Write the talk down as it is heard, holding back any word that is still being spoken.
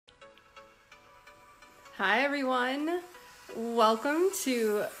Hi everyone, welcome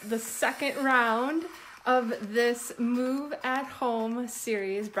to the second round of this Move at Home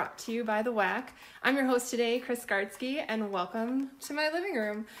series brought to you by the WAC. I'm your host today, Chris Gartsky, and welcome to my living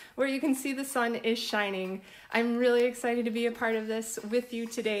room where you can see the sun is shining. I'm really excited to be a part of this with you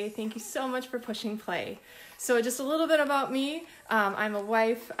today. Thank you so much for pushing play. So just a little bit about me. I'm a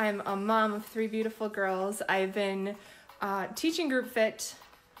wife, I'm a mom of 3 beautiful girls. I've been teaching group fit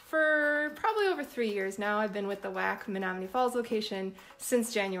for probably over 3 years now. I've been with the WAC Menominee Falls location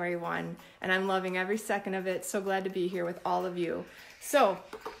since January 1, and I'm loving every second of it. So glad to be here with all of you. So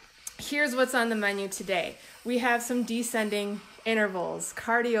here's what's on the menu today. We have some descending intervals,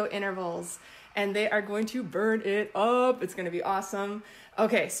 cardio intervals, and they are going to burn it up. It's going to be awesome.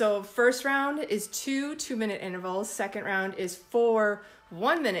 Okay, so first round is 2 2-minute intervals. Second round is 4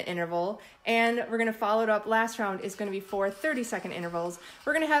 1-minute interval, and we're going to follow it up. Last round is going to be 4 30-second intervals.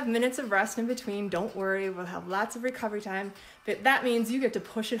 We're going to have minutes of rest in between. Don't worry, we'll have lots of recovery time, but that means you get to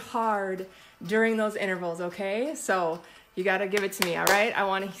push it hard during those intervals, okay? So you got to give it to me, all right? I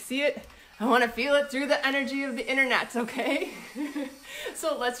want to see it. I want to feel it through the energy of the internet, okay?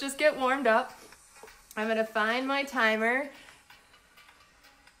 So let's just get warmed up. I'm going to find my timer.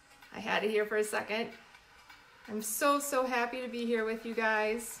 I had it here for a second. I'm so happy to be here with you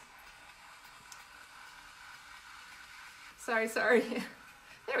guys. Sorry.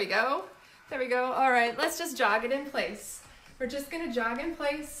 There we go. All right, let's just jog it in place. We're just gonna jog in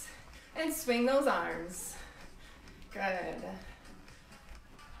place and swing those arms. Good.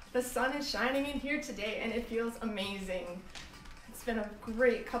 The sun is shining in here today and it feels amazing. It's been a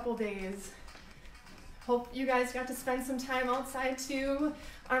great couple days. Hope you guys got to spend some time outside too.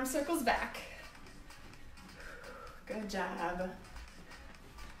 Arm circles back. Good job.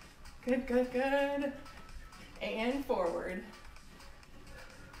 Good. And forward.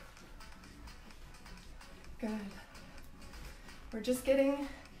 Good. We're just getting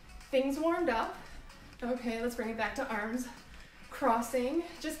things warmed up. Okay, let's bring it back to arms. Crossing,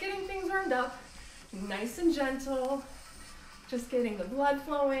 just getting things warmed up. Nice and gentle. Just getting the blood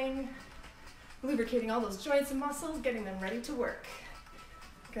flowing. Lubricating all those joints and muscles, getting them ready to work.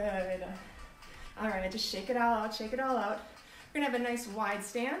 Good. All right, just shake it all out. We're gonna have a nice wide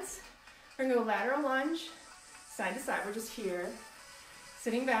stance. We're gonna go lateral lunge, side to side. We're just here,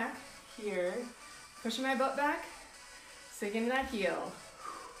 sitting back, here, pushing my butt back, sink into that heel.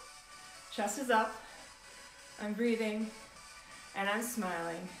 Chest is up, I'm breathing, and I'm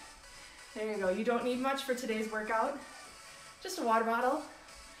smiling. There you go. You don't need much for today's workout. Just a water bottle,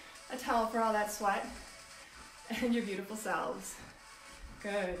 a towel for all that sweat, and your beautiful selves.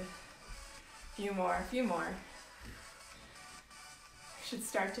 Good. Few more. Should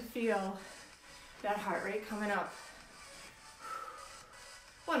start to feel that heart rate coming up.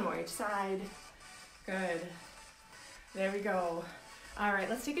 One more each side. Good. There we go. All right,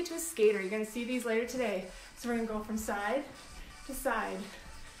 let's take it to a skater. You're gonna see these later today. So we're gonna go from side to side,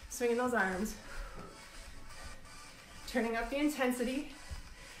 swinging those arms, turning up the intensity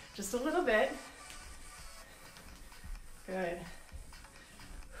just a little bit. Good.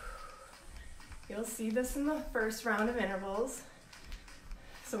 You'll see this in the first round of intervals.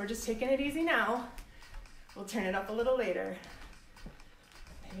 So we're just taking it easy now. We'll turn it up a little later.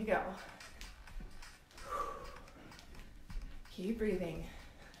 There you go. Keep breathing.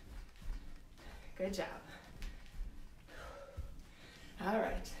 Good job. All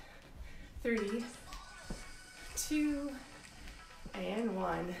right. 3, 2, and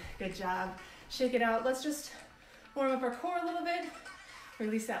 1. Good job. Shake it out. Let's just warm up our core a little bit.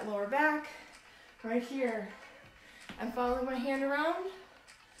 Release that lower back. Right here, I'm following my hand around,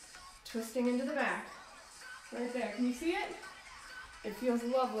 twisting into the back. Right there, can you see it? It feels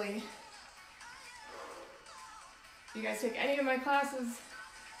lovely. If you guys take any of my classes,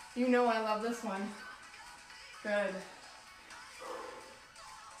 you know I love this one. Good.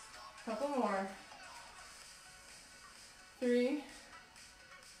 Couple more. 3,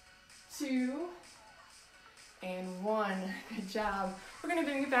 2, and 1. Good job. We're gonna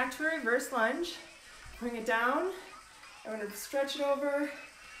bring it back to a reverse lunge. Bring it down. I'm gonna stretch it over,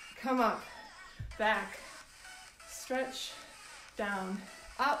 come up, back, stretch, down,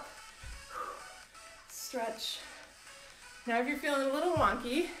 up, stretch. Now if you're feeling a little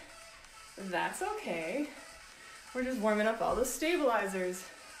wonky, that's okay. We're just warming up all the stabilizers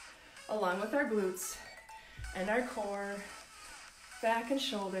along with our glutes and our core, back and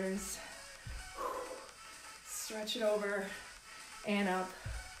shoulders. Stretch it over and up,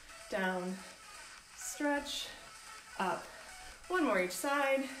 down, stretch, up. One more each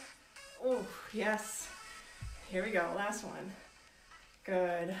side. Oh, yes. Here we go, last one.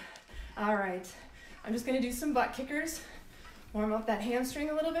 Good. All right. I'm just gonna do some butt kickers, warm up that hamstring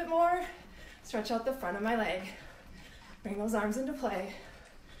a little bit more, stretch out the front of my leg. Bring those arms into play.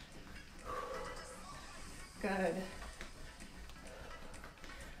 Good.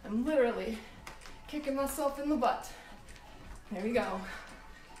 I'm literally kicking myself in the butt. There we go.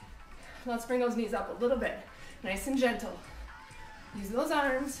 Let's bring those knees up a little bit, nice and gentle. Using those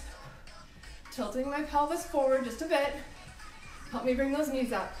arms, tilting my pelvis forward just a bit. Help me bring those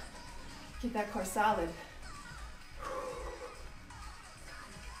knees up. Keep that core solid.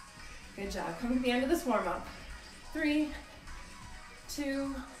 Good job. Come to the end of this warm-up. 3,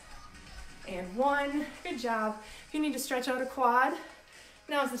 2, and 1. Good job. If you need to stretch out a quad,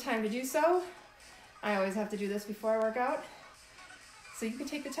 now's the time to do so. I always have to do this before I work out, so you can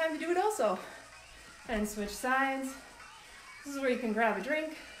take the time to do it also. And switch sides. This is where you can grab a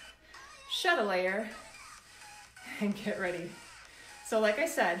drink, shed a layer, and get ready. So like I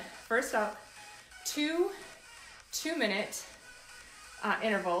said, first up, 2 2-minute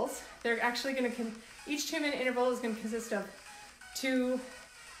intervals. They're actually going to, each 2-minute interval is going to consist of 2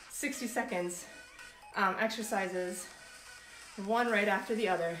 60 seconds exercises, one right after the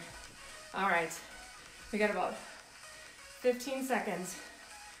other. All right, we got about 15 seconds.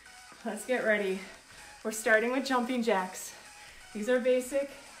 Let's get ready. We're starting with jumping jacks. These are basic.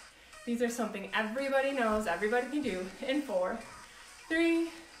 These are something everybody knows, everybody can do. In 4, 3,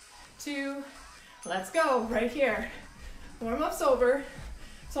 2, let's go, right here. Warm-up's over,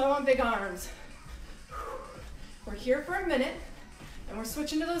 so I want big arms. We're here for a minute, and we're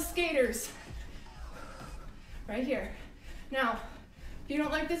switching to those skaters. Right here. Now, if you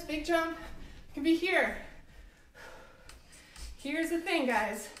don't like this big jump, you can be here. Here's the thing,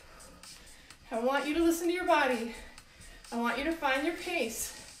 guys. I want you to listen to your body. I want you to find your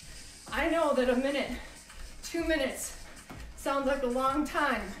pace. I know that a minute, 2 minutes sounds like a long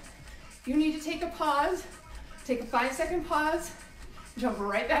time. You need to take a pause, take a 5-second pause, jump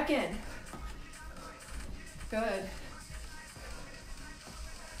right back in. Good.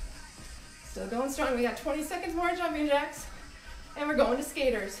 Still going strong. We got 20 seconds more jumping jacks, and we're going to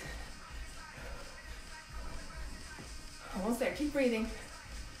skaters. Almost there. Keep breathing.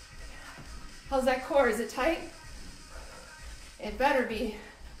 How's that core? Is it tight? It better be.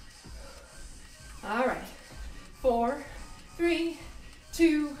 All right. 4, 3,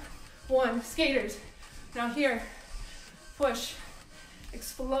 2, 1. Skaters. Now here, push,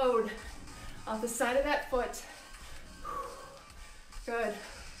 explode off the side of that foot. Good.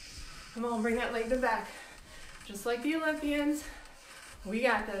 Come on, bring that leg to back. Just like the Olympians, we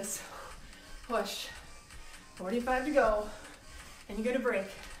got this. Push. 45 to go, and you get a break.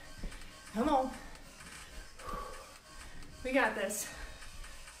 Come on. We got this.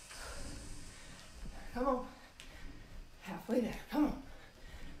 Come on. Halfway there. Come on.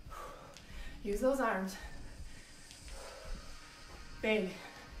 Use those arms. Big.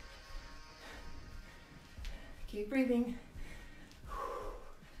 Keep breathing.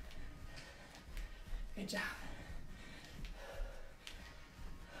 Good job.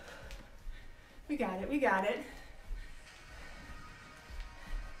 We got it, we got it.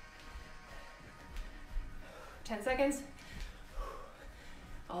 Ten seconds.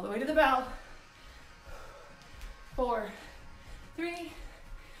 All the way to the bell. 4, 3,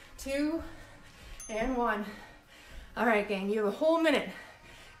 2, and 1. All right, gang, you have a whole minute.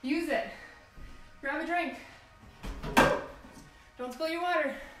 Use it. Grab a drink. Don't spill your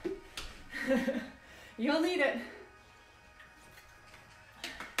water. You'll need it.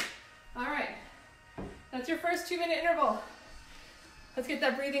 All right, that's your first 2-minute interval. Let's get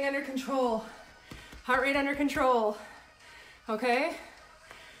that breathing under control. Heart rate under control. Okay,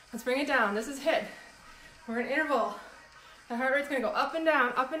 let's bring it down. This is HIIT. We're in interval. The heart rate's gonna go up and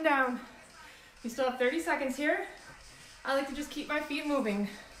down, up and down. We still have 30 seconds here. I like to just keep my feet moving.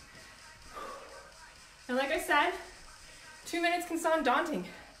 And like I said, 2 minutes can sound daunting.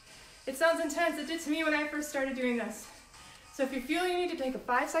 It sounds intense. It did to me when I first started doing this. So if you feel you need to take a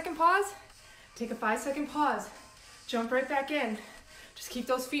 5-second pause, take a 5-second pause. Jump right back in. Just keep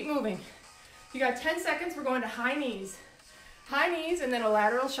those feet moving. You got 10 seconds. We're going to high knees. High knees and then a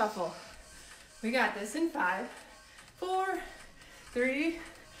lateral shuffle. We got this in 5, 4, 3,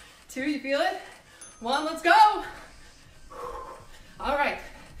 2, you feel it? 1, let's go. All right.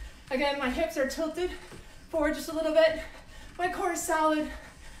 Again, my hips are tilted forward just a little bit. My core is solid.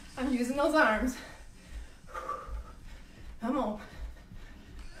 I'm using those arms. Come on.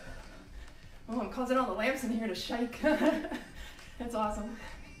 Oh, I'm causing all the lamps in here to shake. That's awesome.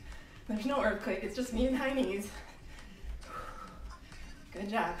 There's no earthquake, it's just me and high knees. Good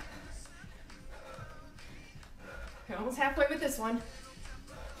job. You're almost halfway with this one.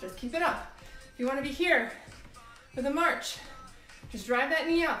 Just keep it up. If You want to be here for the march. Just drive that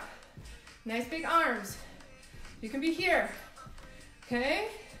knee up. Nice big arms. You can be here. Okay?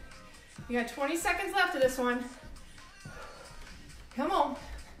 You got 20 seconds left of this one. Come on.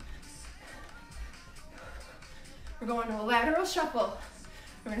 We're going to a lateral shuffle.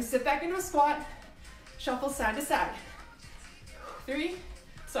 We're going to sit back into a squat, shuffle side to side. 3,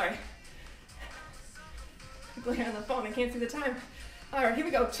 sorry. People here on the phone, I can't see the time. All right, here we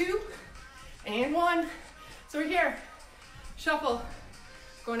go. 2 and 1. So we're here. Shuffle.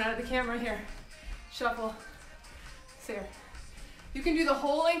 Going out of the camera here. Shuffle. Here. You can do the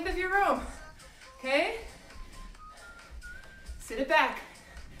whole length of your room. Okay? Sit it back.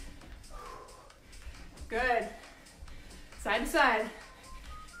 Good. Side to side.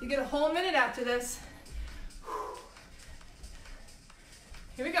 You get a whole minute after this.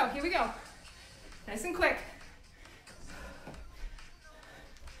 Here we go, here we go. Nice and quick.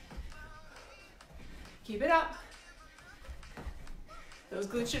 Keep it up. Those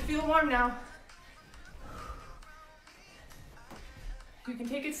glutes should feel warm now. You can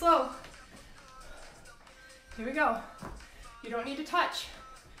take it slow. Here we go. You don't need to touch.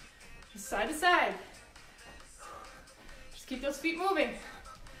 Just side to side. Just keep those feet moving.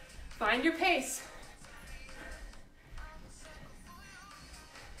 Find your pace.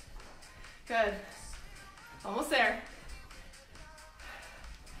 Good. Almost there.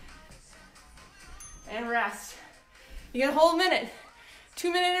 And rest. You get a whole minute.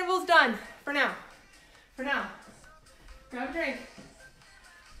 2-minute intervals done for now. For now. Grab a drink.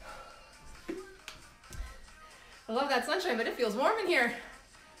 I love that sunshine, but it feels warm in here.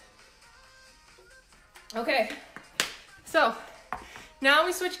 Okay, so now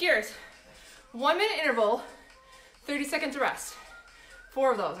we switch gears. 1-minute interval, 30 seconds rest.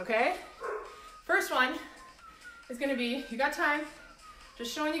 4 of those, okay? First one is gonna be, you got time,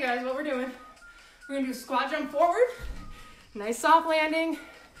 just showing you guys what we're doing. We're gonna do squat jump forward, nice soft landing,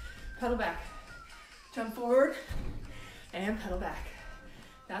 pedal back. Jump forward and pedal back.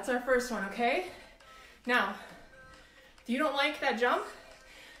 That's our first one, okay? Now, if you don't like that jump,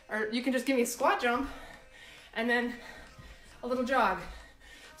 or you can just give me a squat jump and then a little jog.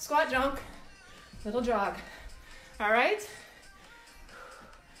 Squat jump, little jog. All right?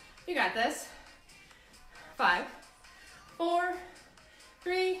 You got this. 5, 4,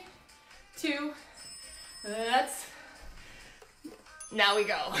 3, 2, now we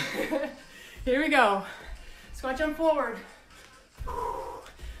go. Here we go. Squat jump forward.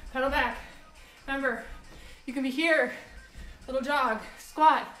 Pedal back. Remember, you can be here. Little jog,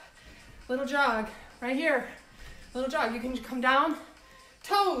 squat, little jog, right here, little jog. You can come down,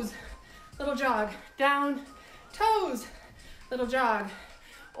 toes, little jog, down, toes, little jog.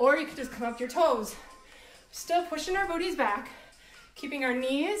 Or you could just come up your toes. Still pushing our booties back, keeping our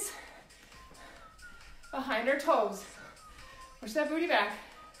knees behind our toes. Push that booty back.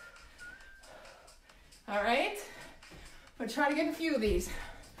 All right, I'm gonna try to get a few of these.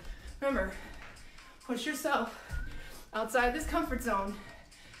 Remember, push yourself outside this comfort zone.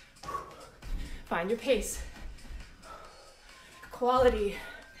 Find your pace. Quality,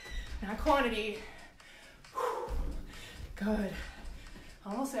 not quantity. Good.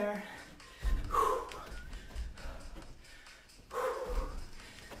 Almost there.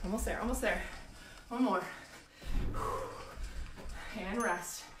 Almost there, almost there. One more. And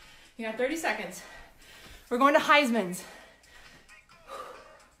rest. You got 30 seconds. We're going to Heismans.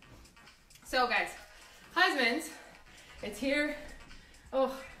 So guys, Heismans, it's here.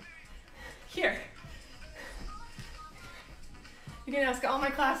 Oh, here. You can ask all my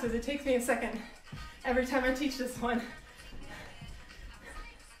classes. It takes me a second every time I teach this one.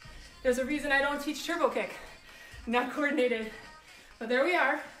 There's a reason I don't teach turbo kick. Not coordinated. But there we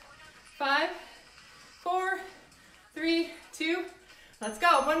are. 5, 4, 3, 2, let's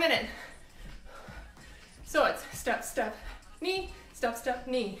go. 1 minute. So it's step, step, knee, step, step,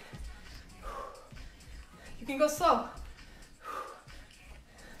 knee. You can go slow.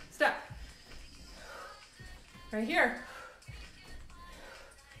 Step. Right here.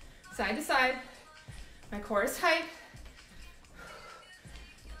 Side to side. My core is tight.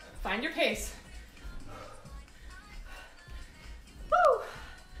 Find your pace. Woo!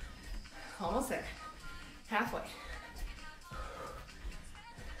 Almost there. Halfway.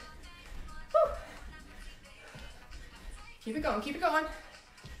 Woo! Keep it going, keep it going.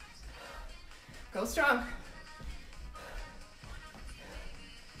 Go strong.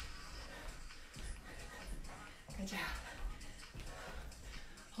 Good job.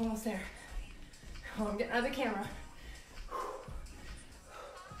 Almost there. Oh, I'm getting out of the camera.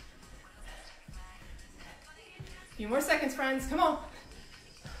 A few more seconds, friends. Come on.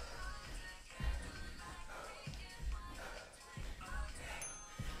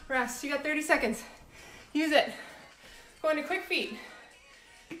 Rest. You got 30 seconds. Use it. Go into quick feet.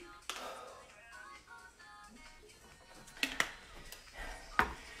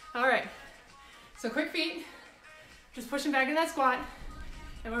 All right. So quick feet. Just pushing back in that squat.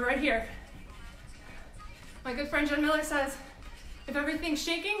 And we're right here. My good friend John Miller says, if everything's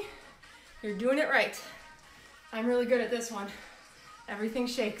shaking, you're doing it right. I'm really good at this one. Everything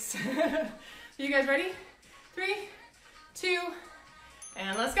shakes. You guys ready? 3, 2,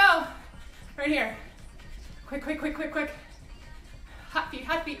 and let's go. Right here. Quick, quick, quick, quick, quick. Hot feet,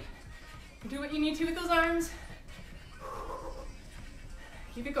 hot feet. Do what you need to with those arms.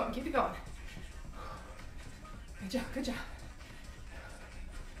 Keep it going, keep it going. Good job, good job.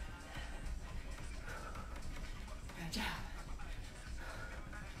 Good job.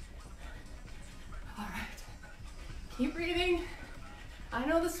 All right. Keep breathing. I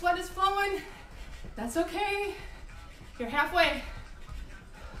know the sweat is flowing. That's okay. You're halfway.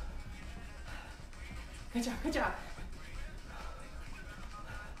 Good job, good job.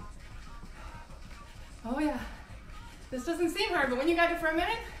 Oh yeah. This doesn't seem hard, but when you got it for a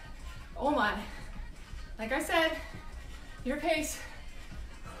minute, oh my. Like I said, your pace.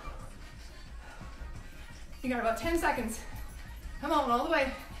 You got about 10 seconds. Come on, all the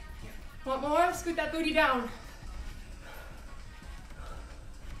way. Want more? Scoot that booty down.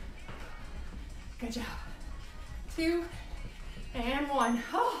 Good job. 2 and 1.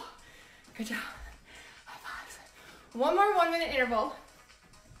 Oh, good job. High fives. One more 1-minute interval.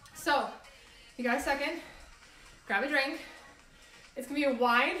 So, you got a second. Grab a drink. It's gonna be a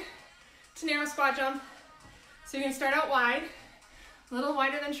wide to narrow squat jump. So you're gonna start out wide, a little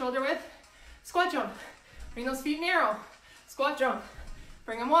wider than shoulder width. Squat jump. Bring those feet narrow. Squat jump.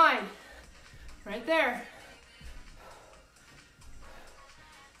 Bring them wide. Right there.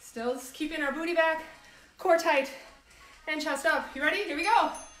 Still just keeping our booty back, core tight, and chest up. You ready? Here we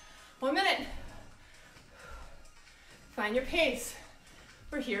go. 1 minute. Find your pace.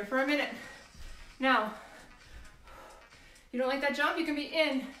 We're here for a minute. Now, you don't like that jump? You can be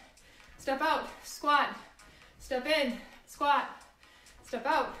in, step out, squat, step in, squat, step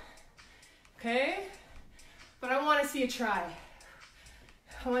out. Okay? But I want to see you try.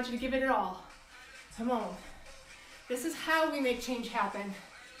 I want you to give it all. Come on. This is how we make change happen.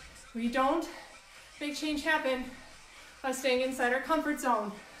 We don't make change happen by staying inside our comfort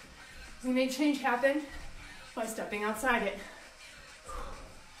zone. We make change happen by stepping outside it.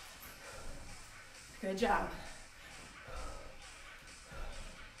 Good job.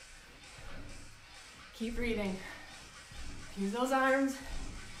 Keep breathing. Use those arms.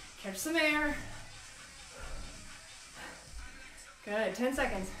 Catch some air. Good, 10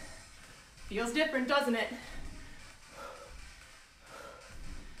 seconds. Feels different, doesn't it?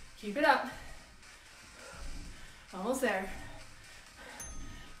 Keep it up. Almost there.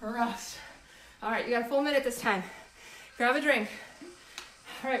 Rest. All right, you got a full minute this time. Grab a drink.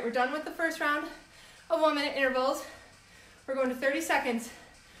 All right, we're done with the first round of 1-minute intervals. We're going to 30 seconds.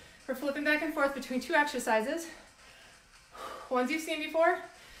 We're flipping back and forth between 2 exercises. Ones you've seen before,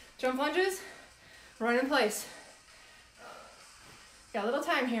 jump lunges, run in place. Got a little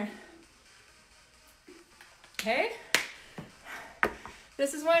time here. Okay?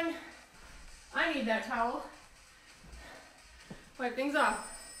 This is when I need that towel. Wipe things off.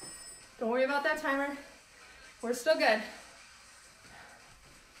 Don't worry about that timer. We're still good.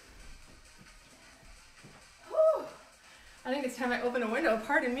 Whew. I think it's time I open a window.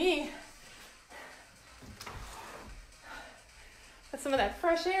 Pardon me. Let some of that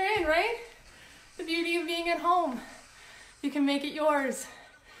fresh air in, right? The beauty of being at home. You can make it yours.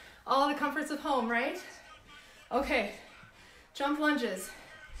 All the comforts of home, right? Okay, jump lunges.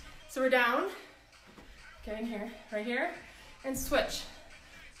 So we're down, okay, in here, right here, and switch,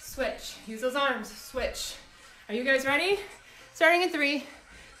 switch. Use those arms, switch. Are you guys ready? Starting in 3,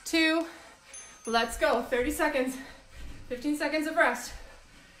 2, let's go. 30 seconds, 15 seconds of rest.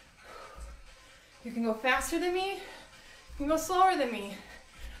 You can go faster than me, you can go slower than me.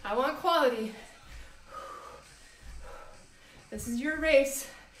 I want quality. This is your race.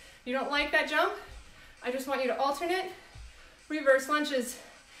 You don't like that jump? I just want you to alternate, reverse lunges,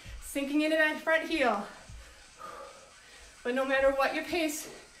 sinking into that front heel. But no matter what your pace,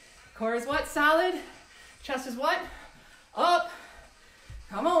 core is what? Solid. Chest is what? Up.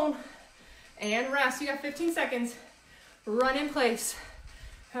 Come on. And rest. You got 15 seconds. Run in place.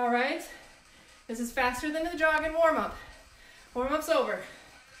 All right? This is faster than the jog and warm up. Warm up's over.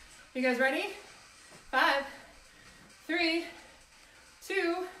 You guys ready? 5, 3,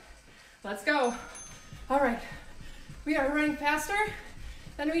 2, let's go. All right, we are running faster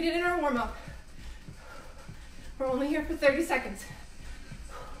than we did in our warm-up. We're only here for 30 seconds.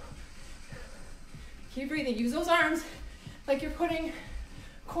 Keep breathing. Use those arms like you're putting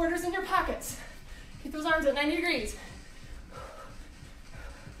quarters in your pockets. Keep those arms at 90 degrees.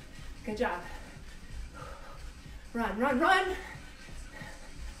 Good job. Run, run, run.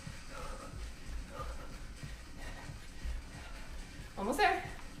 Almost there.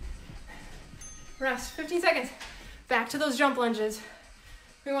 Rest, 15 seconds. Back to those jump lunges.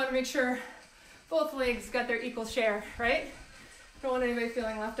 We want to make sure both legs got their equal share, right? Don't want anybody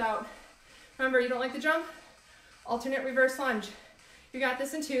feeling left out. Remember, you don't like the jump? Alternate reverse lunge. You got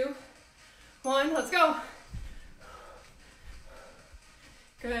this in 2, 1, let's go.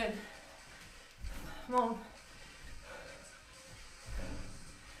 Good. Come on.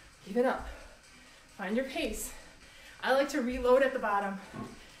 Keep it up. Find your pace. I like to reload at the bottom.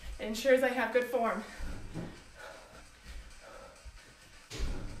 It ensures I have good form.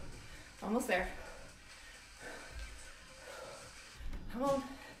 Almost there. Come on.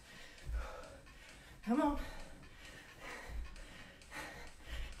 Come on.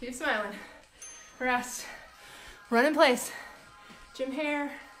 Keep smiling. Rest. Run in place. Gym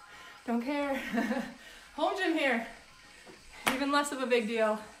hair. Don't care. Home gym hair. Even less of a big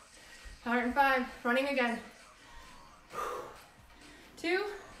deal. 105. Running again. 2.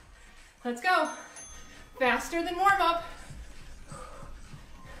 Let's go. Faster than warm up.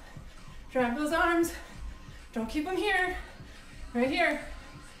 Drag those arms. Don't keep them here. Right here.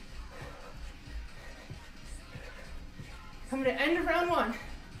 Coming to end of round 1.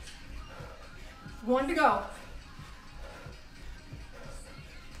 1 to go.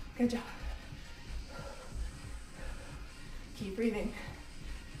 Good job. Keep breathing.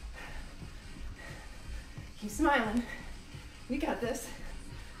 Keep smiling. We got this.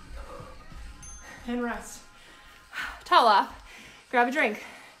 And rest. Towel off. Grab a drink.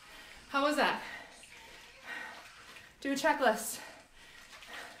 How was that? Do a checklist.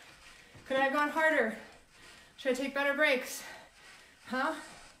 Could I have gone harder? Should I take better breaks? Huh?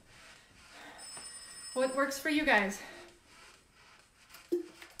 What works for you guys?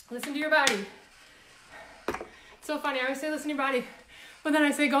 Listen to your body. It's so funny, I always say listen to your body, but then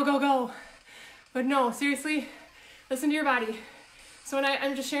I say go, go, go. But no, seriously, listen to your body. So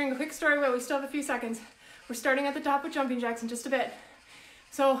I'm just sharing a quick story where we still have a few seconds. We're starting at the top with jumping jacks in just a bit.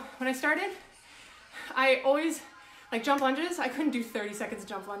 So when I started, I always, like jump lunges, I couldn't do 30 seconds of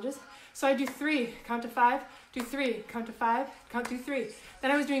jump lunges. So I do 3, count to 5, do 3, count to 5, count to 3.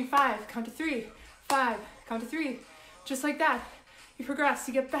 Then I was doing 5, count to 3, 5, count to 3. Just like that. You progress,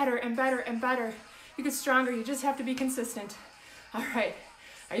 you get better and better and better. You get stronger, you just have to be consistent. All right,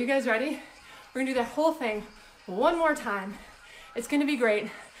 are you guys ready? We're gonna do that whole thing one more time. It's gonna be great.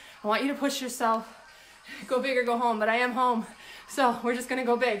 I want you to push yourself. Go big or go home, but I am home. So we're just gonna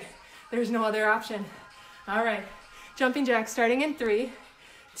go big. There's no other option. All right, jumping jacks starting in 3,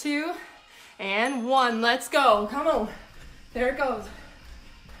 2, and 1. Let's go, come on. There it goes.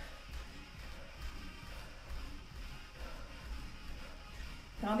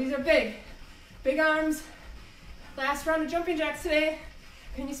 Now these are big, big arms. Last round of jumping jacks today.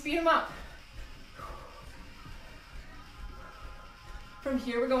 Can you speed them up? From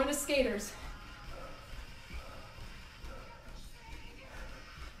here, we're going to skaters.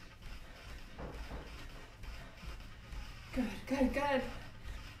 Good, good, good.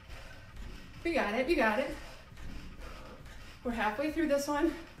 We got it, you got it. We're halfway through this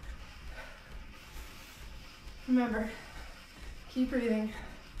one. Remember, keep breathing.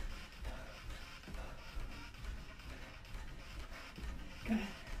 Good.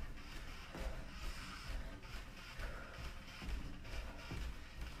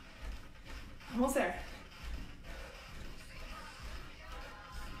 Almost there.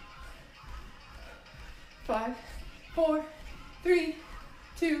 Five, 4, 3,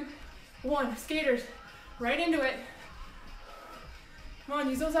 2, 1. Skaters, right into it. Come on,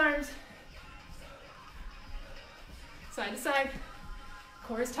 use those arms. Side to side.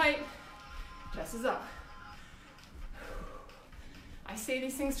 Core is tight. Chest is up. I say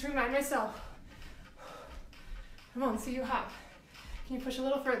these things to remind myself. Come on, see you hop. Can you push a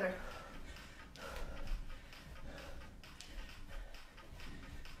little further?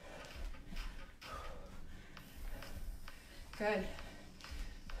 Good.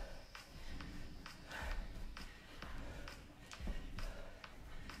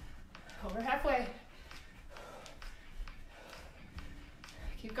 Over halfway.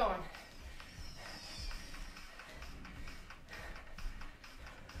 Keep going.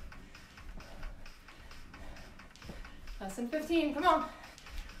 Less than 15, come on.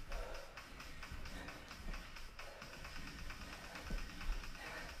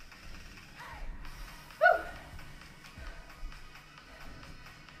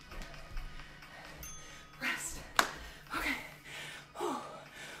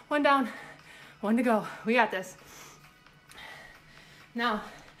 one down, one to go. We got this. Now,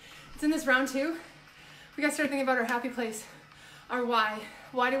 it's in this round 2. We gotta start thinking about our happy place, our why.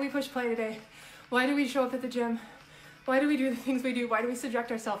 Why do we push play today? Why do we show up at the gym? Why do we do the things we do? Why do we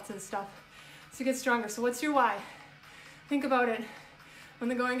subject ourselves to this stuff? To get stronger. So what's your why? Think about it. When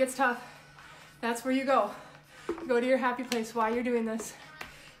the going gets tough, that's where you go. Go to your happy place, why you're doing this.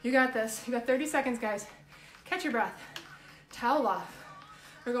 You got this. You got 30 seconds, guys. Catch your breath. Towel off.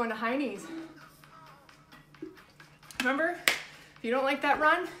 We're going to high knees. Remember, if you don't like that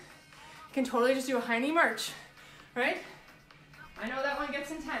run, you can totally just do a high knee march, right? I know that one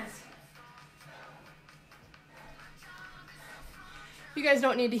gets intense. You guys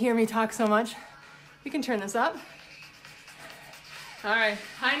don't need to hear me talk so much. We can turn this up. All right,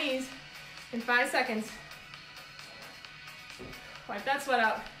 high knees in 5 seconds. Wipe that sweat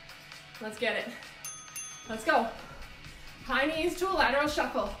out. Let's get it. Let's go. High knees to a lateral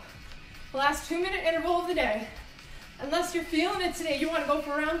shuffle. Last 2-minute interval of the day. Unless you're feeling it today, you want to go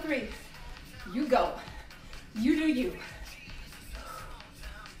for round 3. You go. You do you.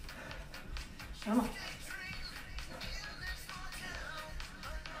 Come on.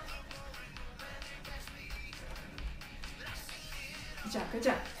 Good job, good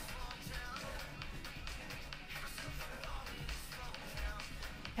job.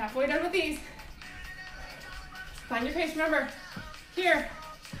 Halfway done with these. Find your pace, remember, here,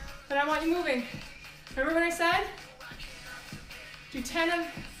 but I want you moving. Remember when I said, do 10 of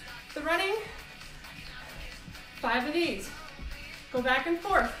the running, 5 of these. Go back and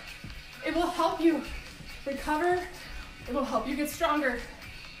forth. It will help you recover. It will help you get stronger.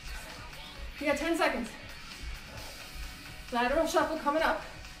 You got 10 seconds. Lateral shuffle coming up.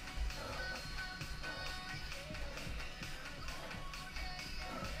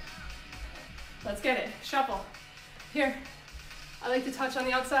 Let's get it. Shuffle. Here. I like to touch on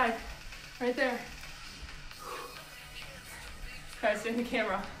the outside. Right there. Guys, in the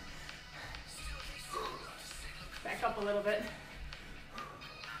camera. Back up a little bit.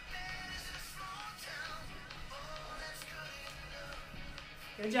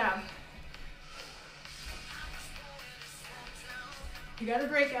 Good job. You got a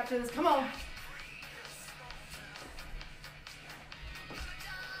break after this. Come on.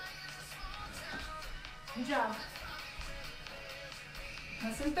 Good job.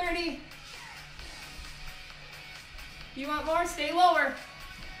 Less than 30. You want more? Stay lower.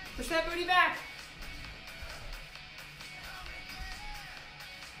 Push that booty back.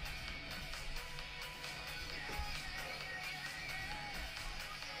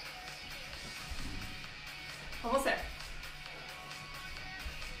 Almost there.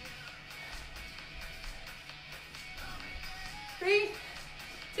 3,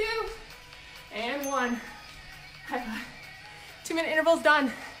 2, and 1. High five. 2-minute interval's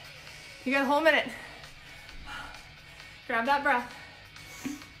done. You got a whole minute. Grab that breath.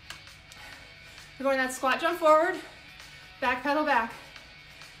 We're going that squat jump forward, back pedal back.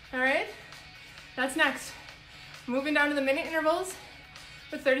 All right? That's next. Moving down to the minute intervals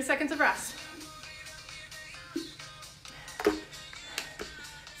with 30 seconds of rest.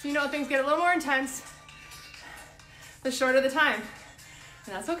 So you know things get a little more intense the shorter the time.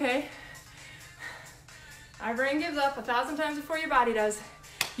 And that's okay. Our brain gives up 1,000 times before your body does.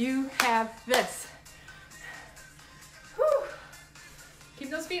 You have this. Whew.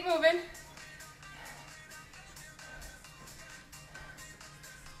 Keep those feet moving.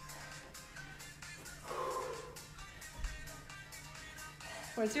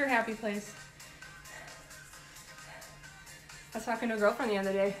 What's your happy place? I was talking to a girlfriend the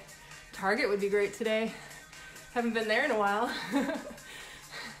other day. Target would be great today. Haven't been there in a while.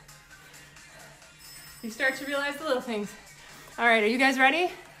 You start to realize the little things. All right, are you guys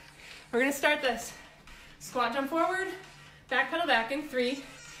ready? We're gonna start this. Squat jump forward, back pedal back in 3,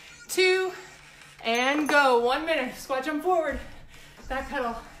 2, and go. 1 minute. Squat jump forward, back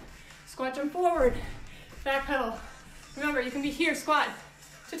pedal. Squat jump forward, back pedal. Remember, you can be here, squat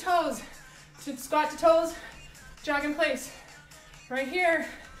to toes, squat to toes, jog in place. Right here,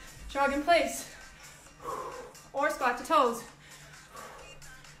 jog in place. Or squat to toes.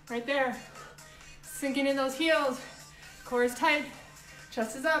 Right there. Sinking in those heels. Core is tight.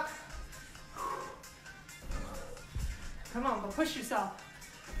 Chest is up. Come on, but push yourself.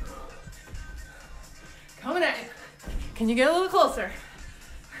 Coming at you. Can you get a little closer?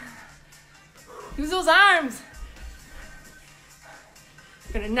 Use those arms.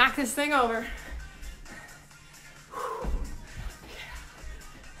 You're gonna knock this thing over.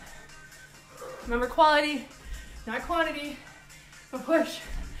 Remember quality, not quantity, but push.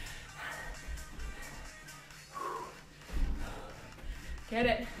 Get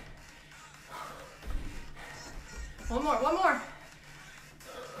it. One more, one more.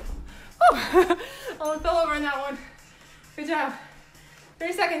 Oh, almost fell over on that one. Good job.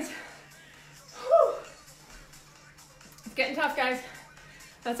 30 seconds. Whew. It's getting tough, guys.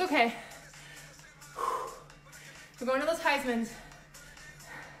 That's okay. We're going to those Heismans.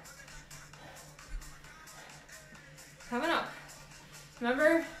 Coming up.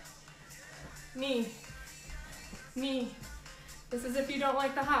 Remember, knee, knee. This is if you don't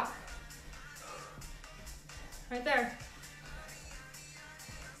like the hop. Right there.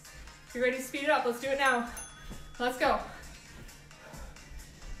 If you're ready to speed it up, let's do it now. Let's go.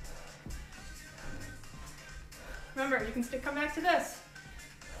 Remember, you can still come back to this.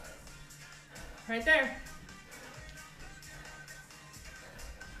 Right there.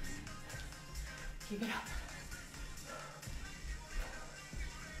 Keep it up.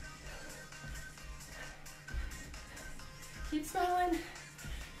 Keep smiling.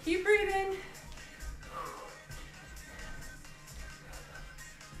 Keep breathing.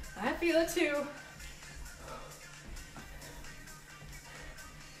 I feel it too.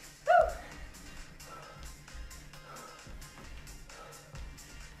 Woo.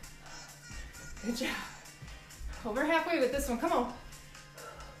 Good job. Over halfway with this one. Come on.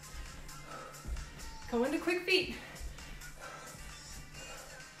 Go into quick feet.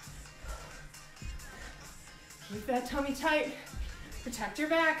 Keep that tummy tight. Protect your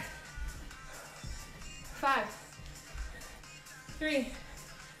back. 5, 3,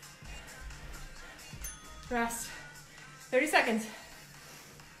 rest. 30 seconds.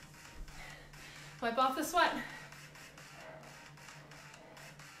 Wipe off the sweat.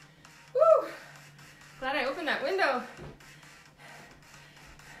 Woo! Glad I opened that window.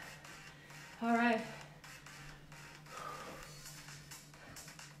 All right.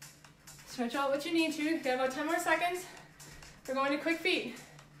 Stretch out what you need to. You got about 10 more seconds. We're going to quick feet.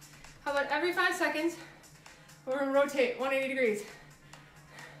 How about every 5 seconds, we're gonna rotate 180 degrees.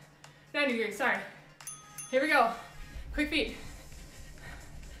 90 degrees, sorry. Here we go. Quick feet.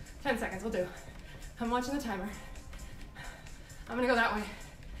 10 seconds, we'll do. I'm watching the timer. I'm gonna go that way.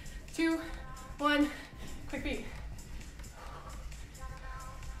 2, 1, quick feet.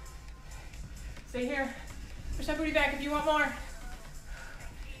 Stay here. Push that booty back if you want more.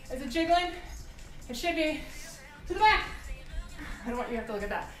 Is it jiggling? It should be. To the back. I don't want you to have to look at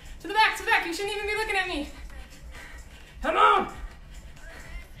that. To the back, to the back. You shouldn't even be looking at me. Come on.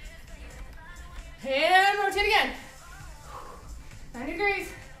 And rotate again. 90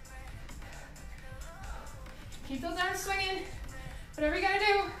 degrees. Keep those arms swinging. Whatever you gotta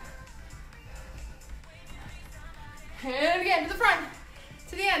do. And again, to the front.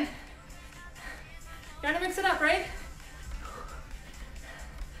 To the end. Gotta mix it up, right?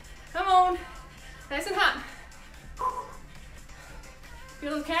 Come on. Nice and hot.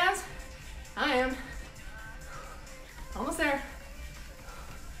 Feel those calves? I am. Almost there.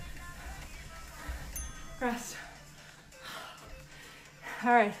 Rest.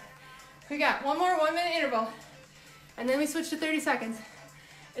 All right. We got one more 1-minute interval. And then we switch to 30 seconds.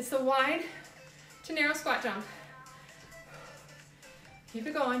 It's the wide to narrow squat jump. Keep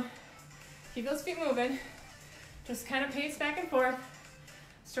it going. Keep those feet moving. Just kind of pace back and forth.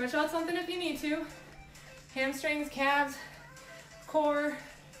 Stretch out something if you need to. Hamstrings, calves, core.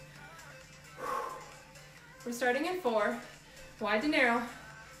 We're starting in 4. Wide to narrow.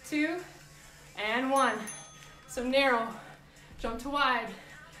 2 and 1. So narrow, jump to wide,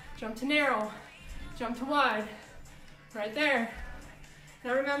 jump to narrow, jump to wide. Right there.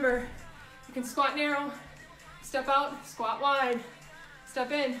 Now remember, you can squat narrow, step out, squat wide,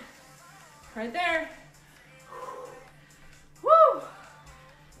 step in. Right there. Woo!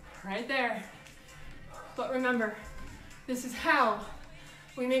 Right there. But remember, this is how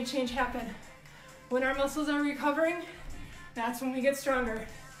we make change happen. When our muscles are recovering, that's when we get stronger.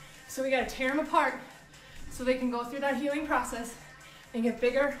 So we gotta tear them apart so they can go through that healing process and get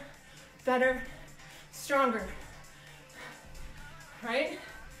bigger, better, stronger. Right?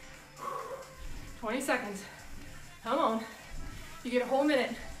 20 seconds. Come on. You get a whole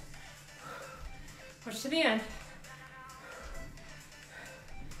minute. Push to the end.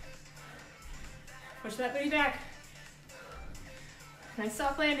 Push that booty back. Nice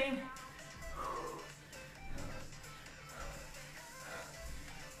soft landing.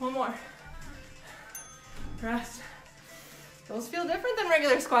 One more. Rest. Those feel different than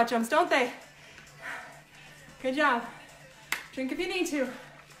regular squat jumps, don't they? Good job. Drink if you need to.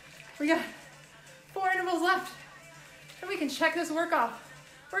 We got 4 intervals left. And we can check this workout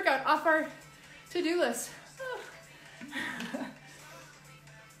off our to-do list.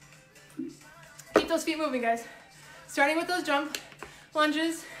 Keep those feet moving, guys. Starting with those jump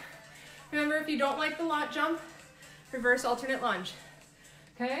lunges. Remember, if you don't like the lot jump, reverse alternate lunge.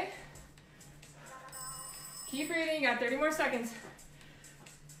 Okay? Keep breathing, you got 30 more seconds.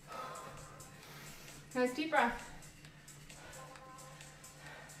 Nice deep breath.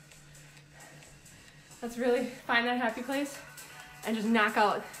 Let's really find that happy place and just knock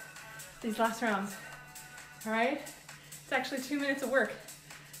out these last rounds. All right? It's actually 2 minutes of work.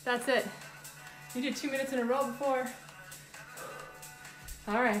 That's it. You did 2 minutes in a row before.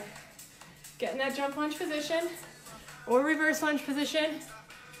 All right. Get in that jump lunge position or reverse lunge position.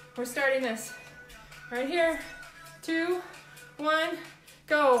 We're starting this right here. 2, 1,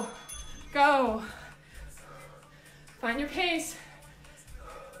 go. Go. Find your pace.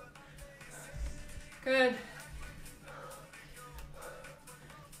 Good.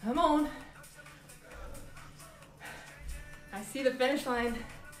 Come on. I see the finish line.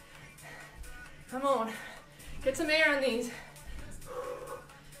 Come on. Get some air on these.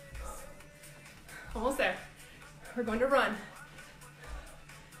 Almost there. We're going to run.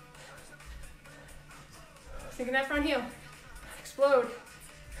 Sinking that front heel. Explode.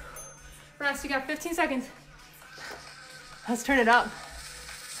 Rest, you got 15 seconds. Let's turn it up.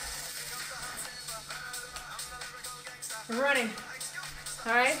 We're running.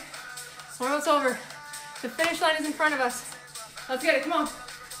 All right? We're almost over. The finish line is in front of us. Let's get it, come on.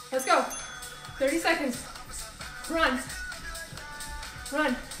 Let's go. 30 seconds. Run.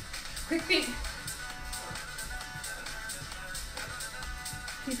 Run. Quick feet.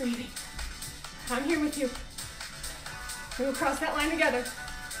 Keep breathing. I'm here with you. We will cross that line together.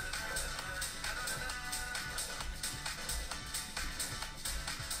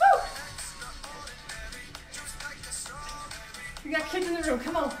 Woo! We got kids in the room,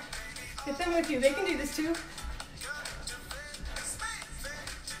 come on. Get them with you, they can do this too.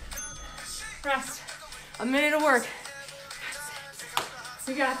 Rest. A minute of work.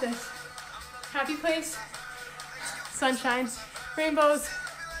 We got this. Happy place. Sunshine. Rainbows.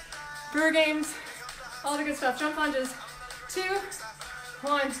 Brewer games. All the good stuff. Jump lunges. 2,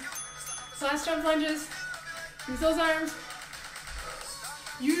 1. Last jump lunges. Use those arms.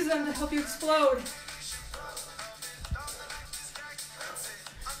 Use them to help you explode.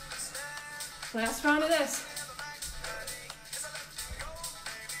 Last round of this.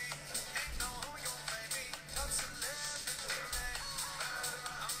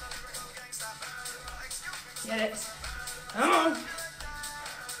 Get it. Come on.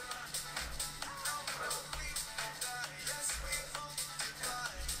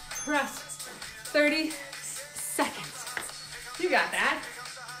 Rest. 30 seconds. You got that.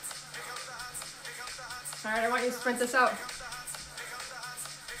 All right, I want you to sprint this out.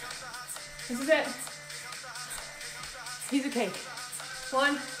 This is it. Piece of cake.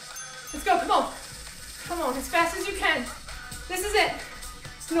 1. Let's go, come on. Come on, as fast as you can. This is it.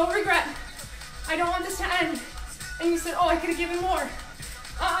 No regret. I don't want this to end. And you said, oh, I could have given more.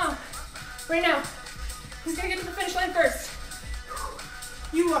 Right now. Who's gonna get to the finish line first?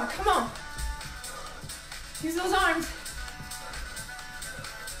 You are, come on. Use those arms.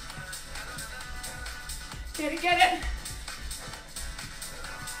 Get it, get it.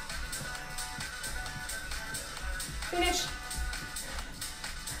 Finish.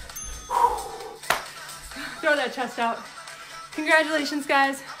 Throw that chest out. Congratulations,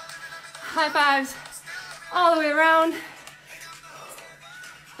 guys. High fives all the way around.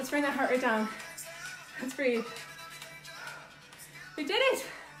 Let's bring that heart rate down. Let's breathe. We did it.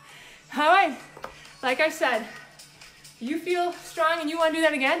 All right. Like I said, you feel strong and you want to do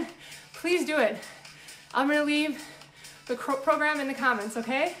that again, please do it. I'm going to leave the program in the comments,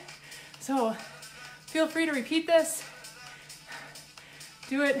 okay? So feel free to repeat this.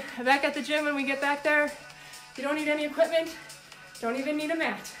 Do it back at the gym when we get back there. You don't need any equipment. Don't even need a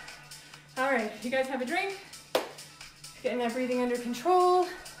mat. All right, you guys have a drink. Getting that breathing under control.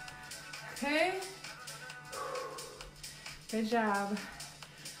 Okay. Good job.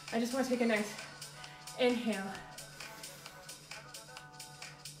 I just want to take a nice inhale.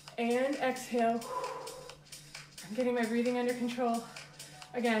 And exhale. I'm getting my breathing under control.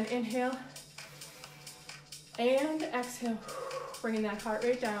 Again, inhale. And exhale. Bringing that heart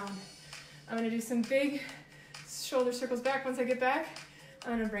rate down. I'm going to do some big shoulder circles back. Once I get back,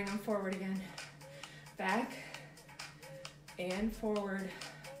 I'm going to bring them forward again. Back and forward.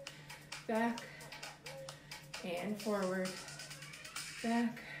 Back and forward.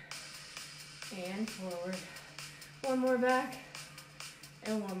 Back and forward. One more back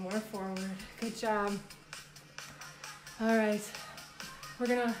and one more forward. Good job. All right. We're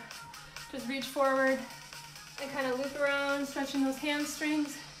going to just reach forward and kind of loop around, stretching those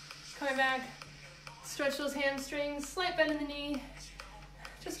hamstrings. Coming back, stretch those hamstrings, slight bend in the knee.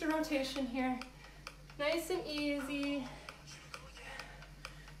 Just a rotation here. Nice and easy.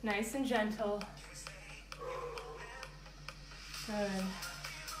 Nice and gentle. Good.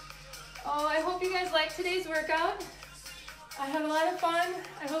 Oh, I hope you guys liked today's workout. I had a lot of fun.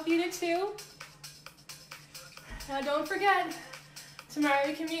 I hope you did too. Now don't forget, tomorrow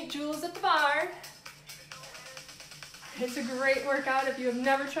you can meet Jules at the bar. It's a great workout if you have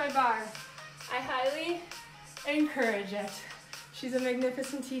never tried bar. I highly encourage it. She's a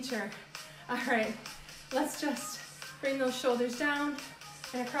magnificent teacher. All right, let's just bring those shoulders down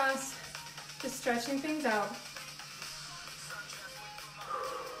and across, just stretching things out.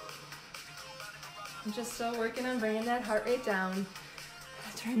 I'm just still working on bringing that heart rate down.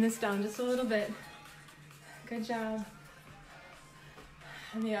 Turn this down just a little bit. Good job.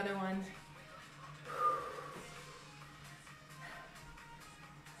 And the other one.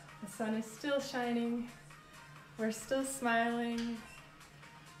 The sun is still shining. We're still smiling.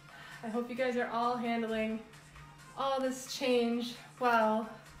 I hope you guys are all handling all this change well.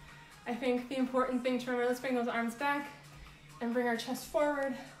 I think the important thing to remember, let's bring those arms back and bring our chest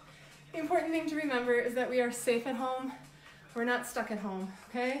forward. The important thing to remember is that we are safe at home. We're not stuck at home,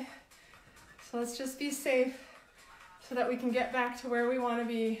 okay? So let's just be safe so that we can get back to where we want to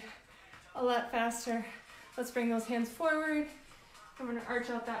be a lot faster. Let's bring those hands forward. I'm going to arch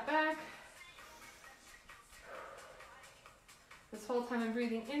out that back. This whole time I'm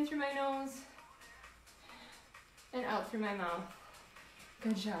breathing in through my nose and out through my mouth.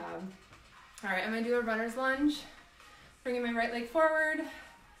 Good job. All right, I'm going to do a runner's lunge. Bringing my right leg forward,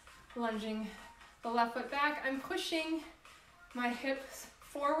 lunging the left foot back. I'm pushing my hips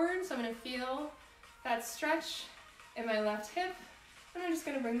forward, so I'm going to feel that stretch in my left hip. And I'm just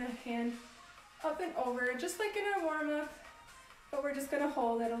going to bring the hand up and over, just like in a warm-up, but we're just going to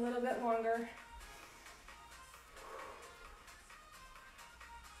hold it a little bit longer.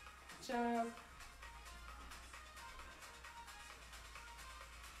 Good job.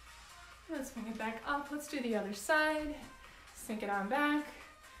 Let's bring it back up. Let's do the other side. Sink it on back.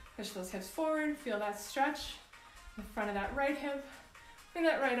 Push those hips forward. Feel that stretch in front of that right hip. Bring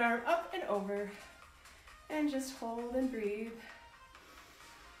that right arm up and over. And just hold and breathe.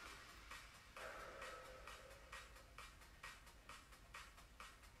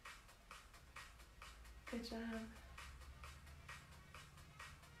 Good job.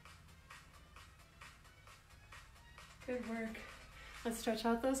 Good work. Let's stretch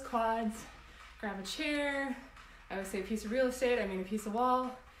out those quads. Grab a chair. I would say a piece of real estate, I mean a piece of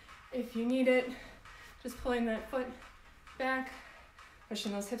wall. If you need it, just pulling that foot back,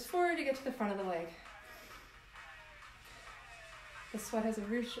 pushing those hips forward to get to the front of the leg. The sweat has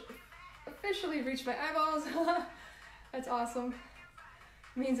officially reached my eyeballs. That's awesome.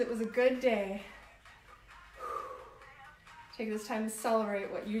 It means it was a good day. Take this time to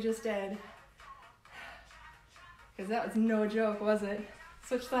celebrate what you just did. Because that was no joke, was it?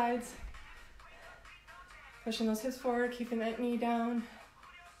 Switch sides. Pushing those hips forward, keeping that knee down.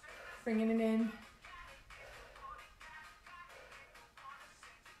 Bringing it in.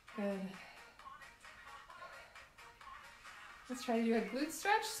 Good. Let's try to do a glute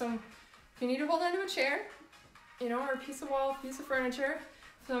stretch. So if you need to hold onto a chair, or a piece of wall, piece of furniture.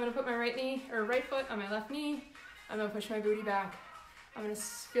 So I'm gonna put my right foot on my left knee. I'm gonna push my booty back. I'm gonna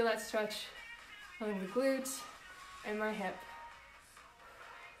feel that stretch along the glute and my hip.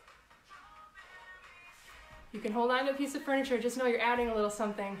 You can hold on to a piece of furniture, just know you're adding a little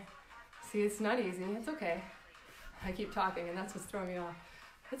something. See, it's not easy, it's okay. I keep talking and that's what's throwing me off.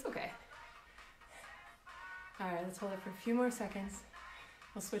 It's okay. All right, let's hold it for a few more seconds.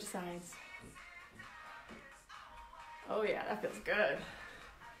 We'll switch sides. Oh yeah, that feels good.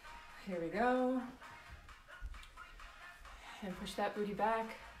 Here we go. And push that booty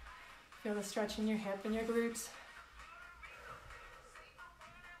back. Feel the stretch in your hip and your glutes.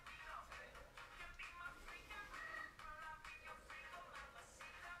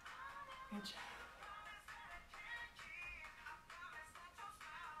 Good job.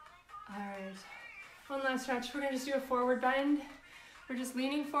 All right, one last stretch. We're gonna just do a forward bend. We're just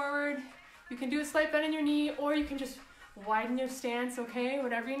leaning forward. You can do a slight bend in your knee, or you can just widen your stance, okay?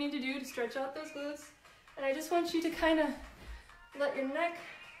 Whatever you need to do to stretch out those glutes. And I just want you to kind of let your neck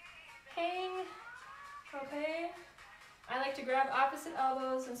hang, okay? I like to grab opposite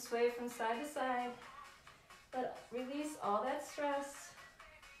elbows and sway from side to side. Release all that stress,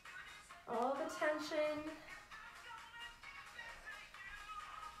 all the tension.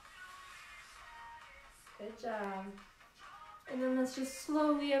 Good job. And then let's just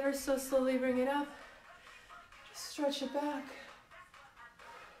slowly, ever so slowly bring it up. Just stretch it back.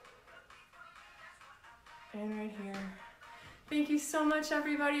 And right here. Thank you so much,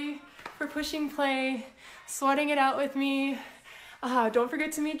 everybody, for pushing play, sweating it out with me. Don't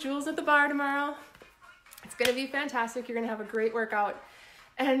forget to meet Jules at the bar tomorrow. It's going to be fantastic. You're going to have a great workout.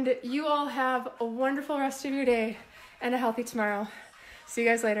 And you all have a wonderful rest of your day and a healthy tomorrow. See you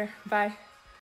guys later. Bye.